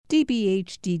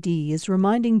DBHDD is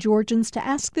reminding Georgians to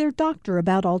ask their doctor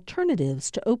about alternatives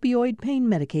to opioid pain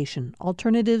medication.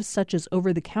 Alternatives such as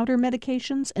over-the-counter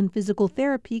medications and physical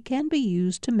therapy can be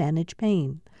used to manage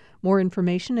pain. More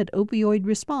information at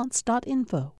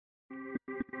opioidresponse.info.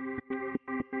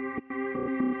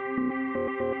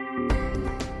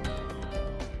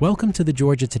 Welcome to the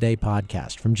Georgia Today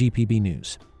podcast from GPB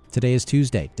News. Today is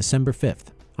Tuesday, December 5th.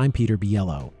 I'm Peter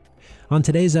Biello. On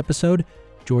today's episode,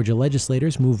 Georgia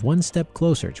legislators move one step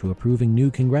closer to approving new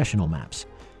congressional maps.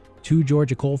 2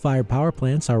 Georgia coal-fired power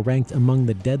plants are ranked among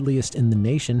the deadliest in the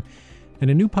nation, and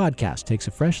a new podcast takes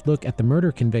a fresh look at the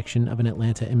murder conviction of an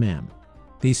Atlanta imam.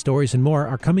 These stories and more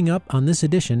are coming up on this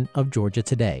edition of Georgia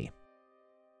Today.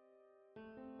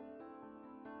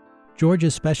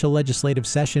 Georgia's special legislative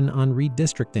session on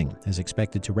redistricting is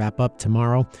expected to wrap up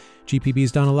tomorrow.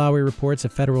 GPB's Donna Lowry reports a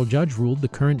federal judge ruled the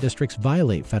current districts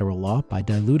violate federal law by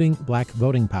diluting black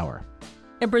voting power.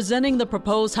 In presenting the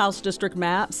proposed House district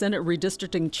map, Senate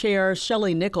redistricting chair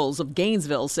Shelley Nichols of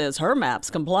Gainesville says her maps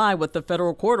comply with the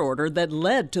federal court order that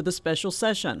led to the special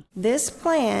session. This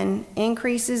plan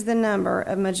increases the number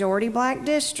of majority black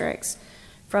districts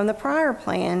from the prior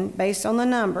plan based on the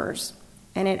numbers,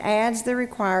 and it adds the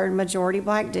required majority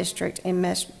black district in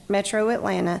Metro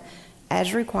Atlanta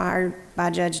as required by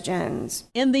Judge Jones.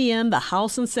 In the end, the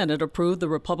House and Senate approved the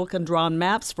Republican-drawn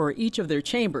maps for each of their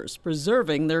chambers,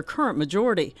 preserving their current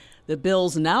majority. The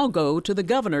bills now go to the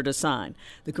governor to sign.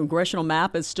 The congressional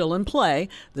map is still in play.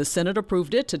 The Senate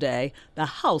approved it today. The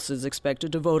House is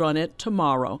expected to vote on it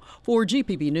tomorrow. For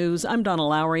GPB News, I'm Donna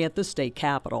Lowry at the state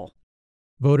capitol.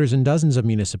 Voters in dozens of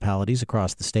municipalities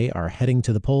across the state are heading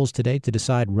to the polls today to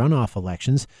decide runoff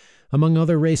elections. Among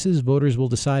other races, voters will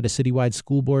decide a citywide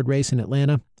school board race in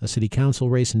Atlanta, a city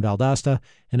council race in Valdosta,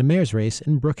 and a mayor's race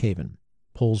in Brookhaven.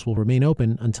 Polls will remain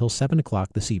open until 7 o'clock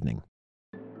this evening.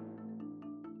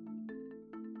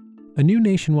 A new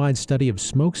nationwide study of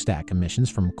smokestack emissions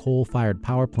from coal-fired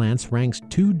power plants ranks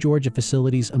 2 Georgia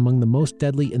facilities among the most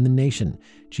deadly in the nation.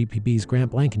 GPB's Grant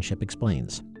Blankenship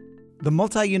explains. The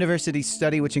multi-university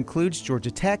study, which includes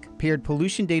Georgia Tech, paired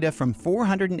pollution data from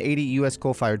 480 U.S.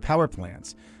 coal-fired power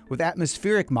plants with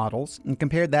atmospheric models and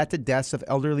compared that to deaths of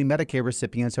elderly Medicare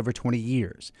recipients over 20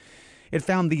 years. It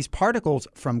found these particles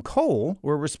from coal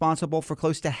were responsible for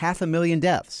close to 500,000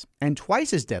 deaths and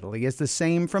twice as deadly as the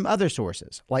same from other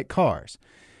sources, like cars.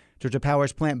 Georgia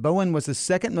Power's Plant Bowen was the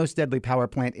second most deadly power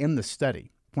plant in the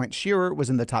study. Plant Shearer was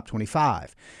in the top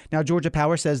 25. Now, Georgia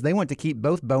Power says they want to keep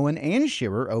both Bowen and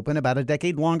Shearer open about a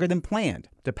decade longer than planned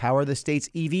to power the state's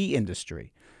EV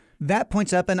industry. That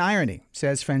points up an irony,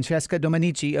 says Francesca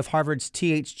Domenici of Harvard's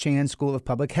T.H. Chan School of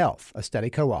Public Health, a study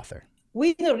co-author.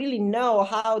 We don't really know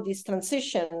how this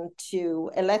transition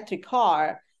to electric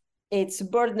car, it's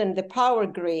burdened the power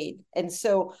grid. And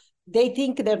so they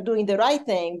think they're doing the right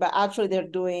thing, but actually they're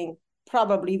doing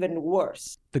probably even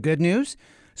worse. The good news?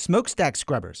 Smokestack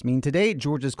scrubbers mean today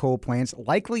Georgia's coal plants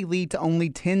likely lead to only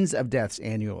tens of deaths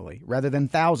annually, rather than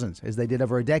thousands, as they did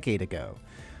over a decade ago.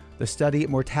 The study,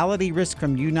 Mortality Risk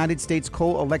from United States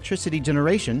Coal Electricity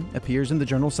Generation, appears in the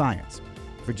journal Science.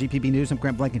 For GPB News, I'm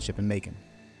Grant Blankenship in Macon.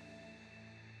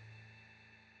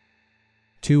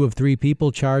 2 of 3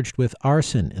 people charged with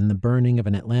arson in the burning of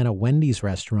an Atlanta Wendy's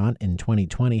restaurant in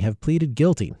 2020 have pleaded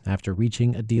guilty after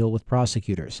reaching a deal with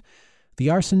prosecutors. The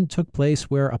arson took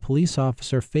place where a police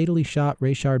officer fatally shot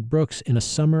Rayshard Brooks in a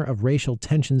summer of racial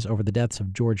tensions over the deaths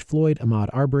of George Floyd, Ahmaud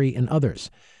Arbery, and others.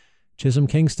 Chisholm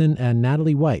Kingston and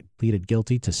Natalie White pleaded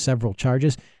guilty to several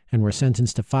charges and were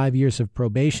sentenced to 5 years of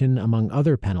probation, among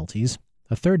other penalties.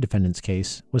 A third defendant's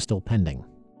case was still pending.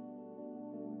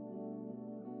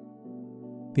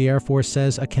 The Air Force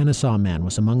says a Kennesaw man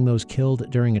was among those killed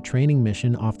during a training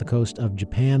mission off the coast of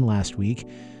Japan last week.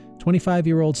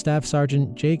 25-year-old Staff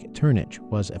Sergeant Jake Turnage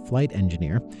was a flight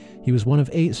engineer. He was one of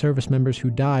 8 service members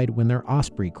who died when their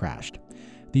Osprey crashed.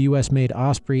 The U.S.-made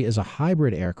Osprey is a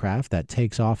hybrid aircraft that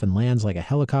takes off and lands like a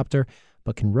helicopter,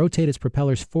 but can rotate its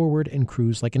propellers forward and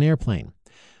cruise like an airplane.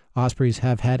 Ospreys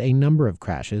have had a number of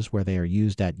crashes where they are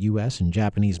used at U.S. and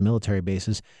Japanese military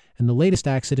bases, and the latest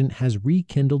accident has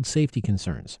rekindled safety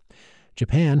concerns.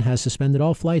 Japan has suspended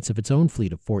all flights of its own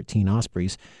fleet of 14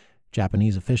 Ospreys.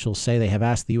 Japanese officials say they have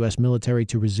asked the U.S. military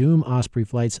to resume Osprey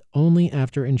flights only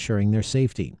after ensuring their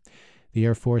safety. The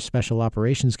Air Force Special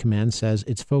Operations Command says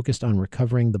it's focused on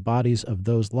recovering the bodies of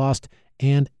those lost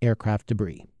and aircraft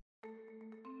debris.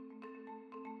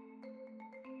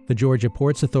 The Georgia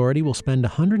Ports Authority will spend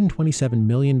 $127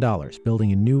 million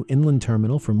building a new inland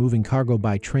terminal for moving cargo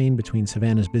by train between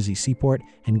Savannah's busy seaport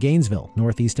and Gainesville,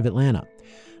 northeast of Atlanta.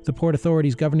 The Port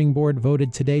Authority's governing board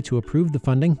voted today to approve the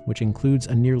funding, which includes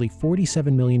a nearly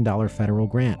 $47 million federal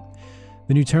grant.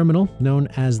 The new terminal, known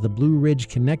as the Blue Ridge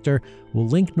Connector, will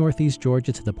link northeast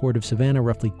Georgia to the Port of Savannah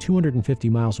roughly 250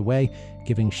 miles away,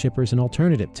 giving shippers an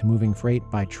alternative to moving freight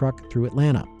by truck through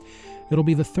Atlanta. It'll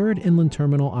be the third inland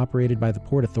terminal operated by the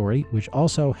Port Authority, which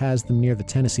also has them near the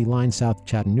Tennessee line south of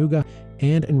Chattanooga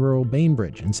and in rural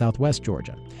Bainbridge in southwest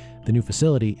Georgia. The new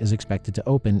facility is expected to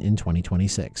open in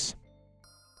 2026.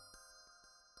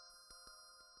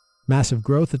 Massive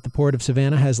growth at the Port of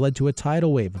Savannah has led to a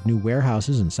tidal wave of new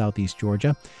warehouses in southeast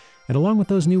Georgia. And along with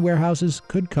those new warehouses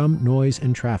could come noise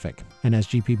and traffic. And as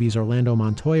GPB's Orlando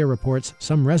Montoya reports,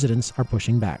 some residents are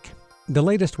pushing back. The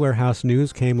latest warehouse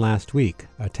news came last week.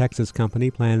 A Texas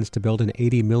company plans to build an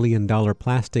 $80 million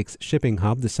plastics shipping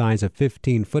hub the size of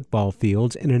 15 football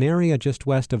fields in an area just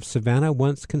west of Savannah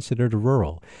once considered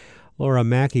rural. Laura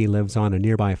Mackey lives on a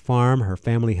nearby farm her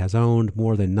family has owned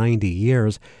more than 90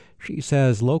 years. She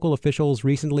says local officials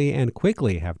recently and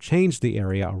quickly have changed the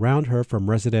area around her from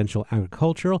residential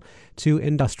agricultural to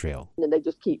industrial. And they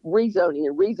just keep rezoning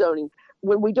and rezoning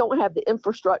when we don't have the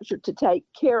infrastructure to take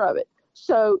care of it.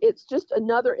 So it's just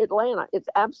another Atlanta. It's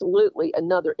absolutely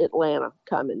another Atlanta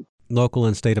coming. Local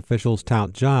and state officials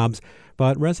tout jobs,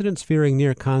 but residents fearing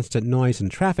near constant noise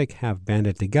and traffic have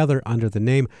banded together under the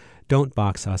name Don't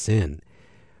Box Us In.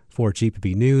 For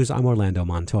GPB News, I'm Orlando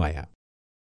Montoya.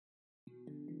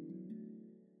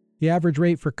 The average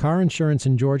rate for car insurance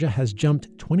in Georgia has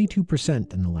jumped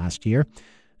 22% in the last year.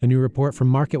 A new report from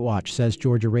MarketWatch says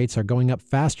Georgia rates are going up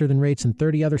faster than rates in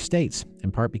 30 other states,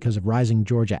 in part because of rising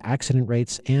Georgia accident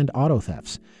rates and auto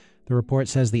thefts. The report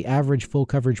says the average full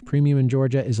coverage premium in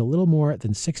Georgia is a little more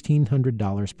than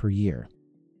 $1,600 per year.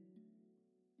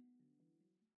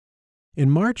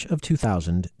 In March of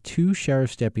 2000, 2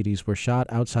 sheriff's deputies were shot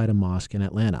outside a mosque in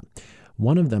Atlanta.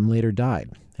 One of them later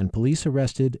died, and police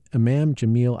arrested Imam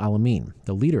Jamil Al-Amin,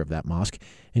 the leader of that mosque,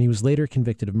 and he was later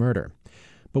convicted of murder.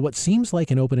 But what seems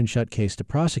like an open and shut case to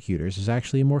prosecutors is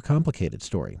actually a more complicated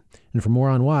story. And for more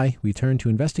on why, we turn to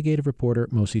investigative reporter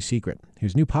Mosi Secret,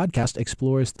 whose new podcast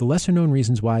explores the lesser-known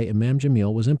reasons why Imam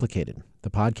Jamil was implicated. The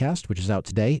podcast, which is out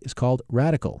today, is called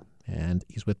Radical, and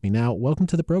he's with me now. Welcome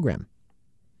to the program.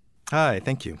 Hi,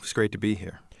 thank you. It's great to be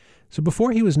here. So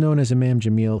before he was known as Imam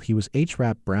Jamil, he was H.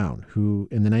 Rap Brown, who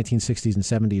in the 1960s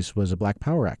and 70s was a Black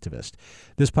Power activist.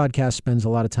 This podcast spends a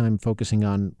lot of time focusing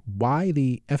on why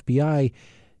the FBI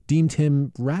deemed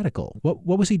him radical. What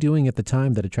was he doing at the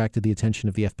time that attracted the attention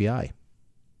of the FBI?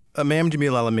 Imam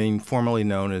Jamil Al-Amin, formerly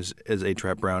known as H.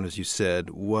 Rap Brown, as you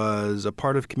said, was a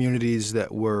part of communities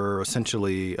that were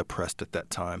essentially oppressed at that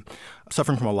time,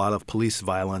 suffering from a lot of police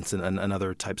violence and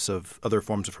other types of other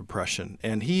forms of repression.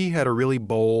 And he had a really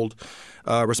bold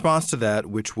response to that,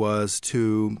 which was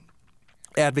to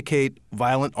advocate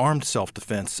violent armed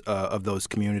self-defense of those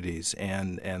communities.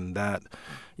 And that,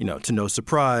 to no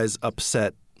surprise,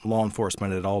 upset law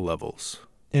enforcement at all levels.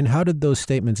 And how did those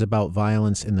statements about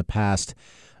violence in the past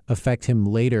affect him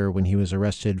later when he was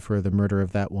arrested for the murder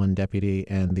of that one deputy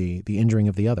and the injuring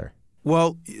of the other?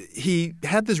 Well, he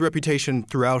had this reputation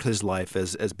throughout his life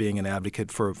as being an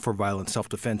advocate for violent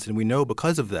self-defense, and we know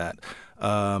because of that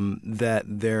that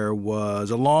there was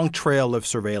a long trail of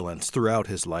surveillance throughout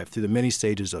his life, through the many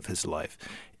stages of his life.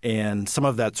 And some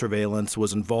of that surveillance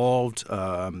was involved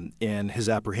in his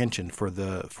apprehension for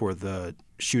the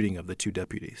shooting of the 2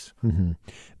 deputies. Mm-hmm.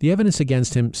 The evidence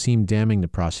against him seemed damning to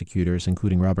prosecutors,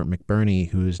 including Robert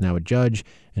McBurney, who is now a judge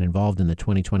and involved in the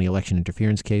 2020 election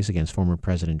interference case against former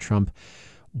President Trump.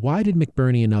 Why did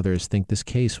McBurney and others think this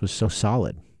case was so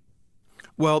solid?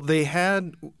 Well, they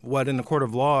had what in a court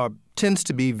of law tends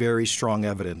to be very strong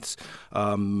evidence.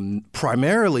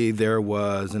 Primarily, there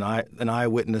was an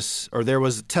eyewitness, or there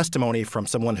was testimony from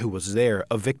someone who was there,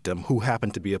 a victim who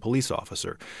happened to be a police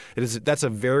officer. That's a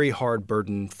very hard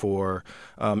burden for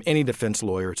any defense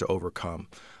lawyer to overcome.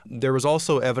 There was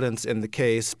also evidence in the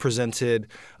case presented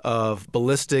of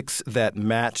ballistics that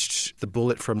matched the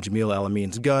bullet from Jamil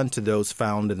Al-Amin's gun to those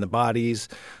found in the bodies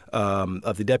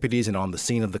of the deputies and on the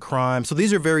scene of the crime. So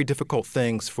these are very difficult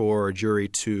things for a jury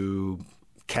to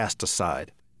cast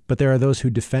aside. But there are those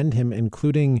who defend him,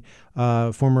 including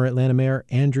former Atlanta Mayor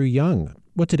Andrew Young.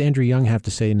 What did Andrew Young have to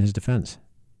say in his defense?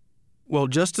 Well,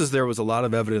 just as there was a lot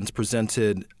of evidence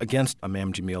presented against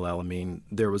Imam Jamil Al-Amin,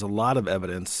 there was a lot of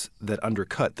evidence that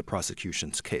undercut the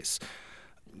prosecution's case.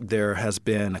 There has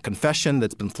been a confession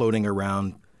that's been floating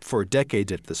around for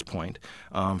decades at this point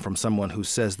from someone who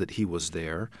says that he was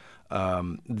there.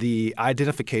 The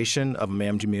identification of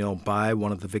Imam Jamil by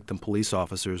one of the victim police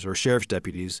officers or sheriff's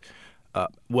deputies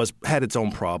had its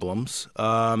own problems.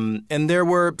 And there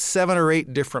were 7 or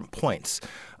 8 different points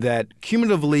that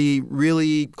cumulatively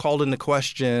really called into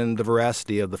question the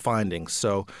veracity of the findings.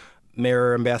 So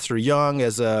Mayor Ambassador Young,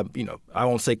 as a, I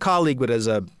won't say colleague, but as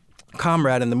a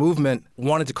comrade in the movement,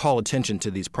 wanted to call attention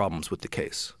to these problems with the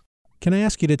case. Can I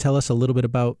ask you to tell us a little bit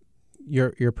about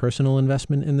your personal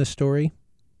investment in this story?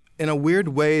 In a weird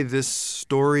way, this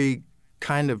story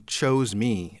kind of chose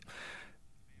me.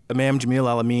 Imam Jamil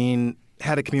Al-Amin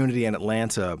had a community in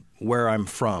Atlanta where I'm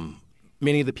from.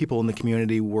 Many of the people in the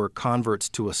community were converts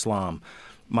to Islam.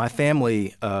 My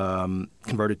family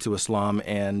converted to Islam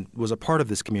and was a part of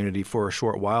this community for a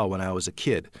short while when I was a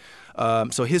kid.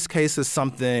 So his case is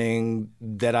something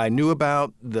that I knew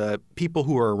about. The people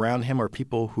who are around him are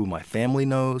people who my family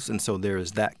knows, and so there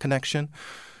is that connection.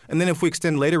 And then if we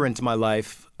extend later into my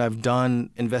life, I've done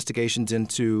investigations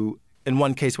into, in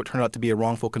one case, what turned out to be a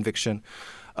wrongful conviction.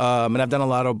 And I've done a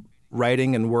lot of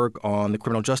writing and work on the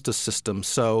criminal justice system.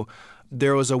 So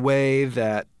there was a way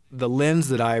that the lens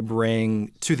that I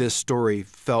bring to this story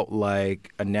felt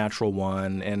like a natural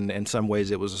one, and in some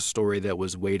ways it was a story that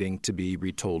was waiting to be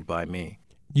retold by me.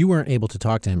 You weren't able to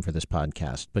talk to him for this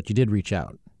podcast, but you did reach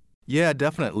out. Yeah,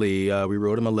 definitely. We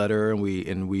wrote him a letter, and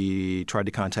we tried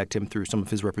to contact him through some of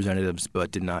his representatives,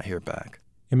 but did not hear back.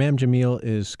 Imam Jamil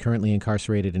is currently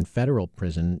incarcerated in federal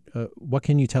prison. What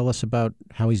can you tell us about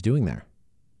how he's doing there?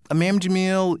 Imam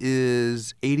Jamil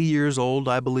is 80 years old,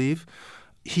 I believe.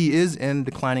 He is in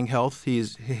declining health.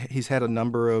 He's had a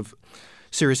number of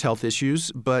serious health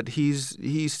issues, but he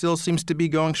still seems to be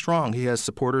going strong. He has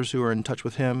supporters who are in touch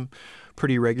with him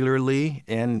pretty regularly,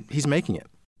 and he's making it.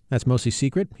 That's Mostly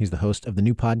Secret. He's the host of the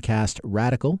new podcast,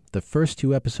 Radical, the first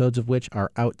 2 episodes of which are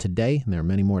out today, and there are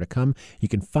many more to come. You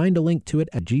can find a link to it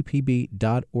at gpb.org/news.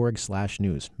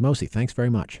 Mostly, thanks very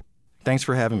much. Thanks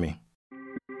for having me.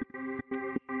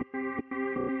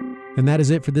 And that is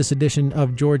it for this edition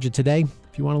of Georgia Today.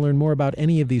 If you want to learn more about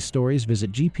any of these stories,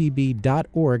 visit gpb.org/news.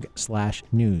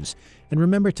 And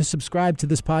remember to subscribe to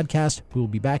this podcast. We will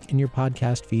be back in your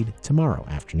podcast feed tomorrow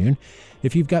afternoon.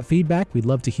 If you've got feedback, we'd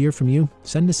love to hear from you.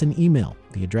 Send us an email.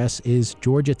 The address is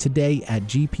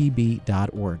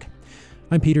georgiatoday@gpb.org.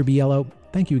 I'm Peter Biello.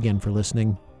 Thank you again for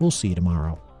listening. We'll see you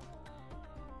tomorrow.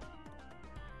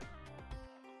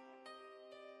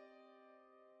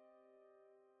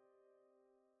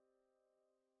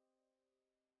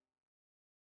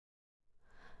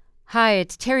 Hi,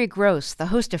 it's Terry Gross, the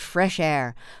host of Fresh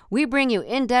Air. We bring you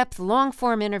in-depth,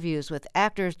 long-form interviews with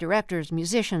actors, directors,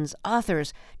 musicians,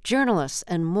 authors, journalists,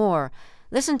 and more.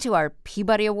 Listen to our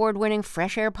Peabody Award-winning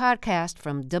Fresh Air podcast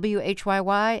from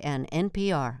WHYY and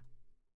NPR.